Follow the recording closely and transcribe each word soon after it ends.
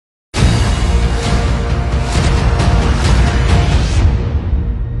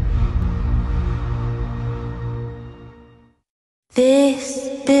This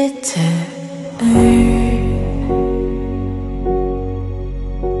bitter herb,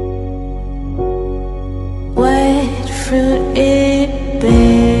 what fruit it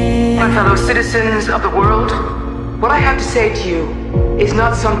bears. My fellow citizens of the world, what I have to say to you is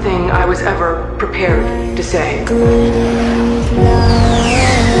not something I was ever prepared to say.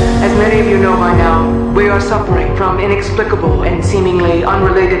 As many of you know by now, we are suffering from inexplicable and seemingly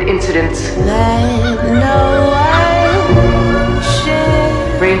unrelated incidents.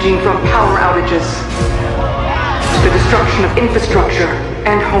 Ranging from power outages to the destruction of infrastructure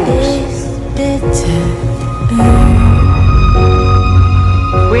and homes.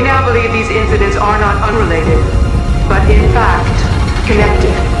 We now believe these incidents are not unrelated, but in fact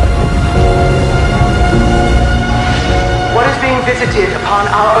connected. What is being visited upon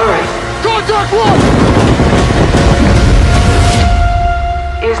our Earth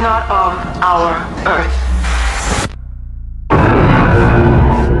is not of our Earth.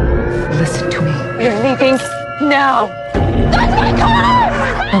 Listen to me. We're leaving now. That's my car!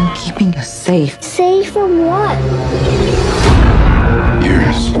 I'm keeping us safe. Safe from what?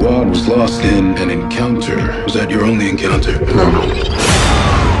 Your squad was lost in an encounter. Was that your only encounter?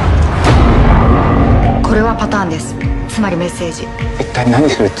 これはパターンです。つまりメッセージ。一体何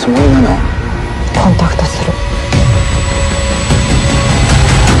するつもりなの？コンタクトする。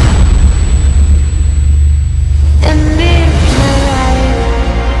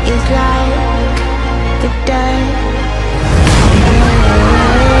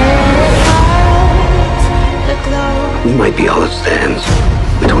We might be all that stands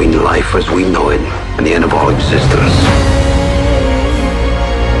between life as we know it and the end of all existence.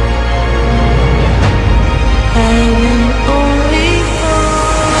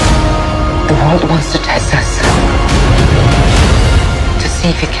 The world wants to test us. To see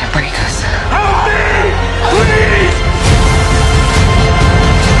if it can break us. Help me! Please!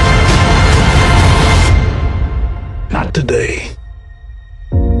 Not today.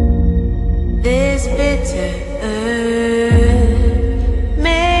 This bitter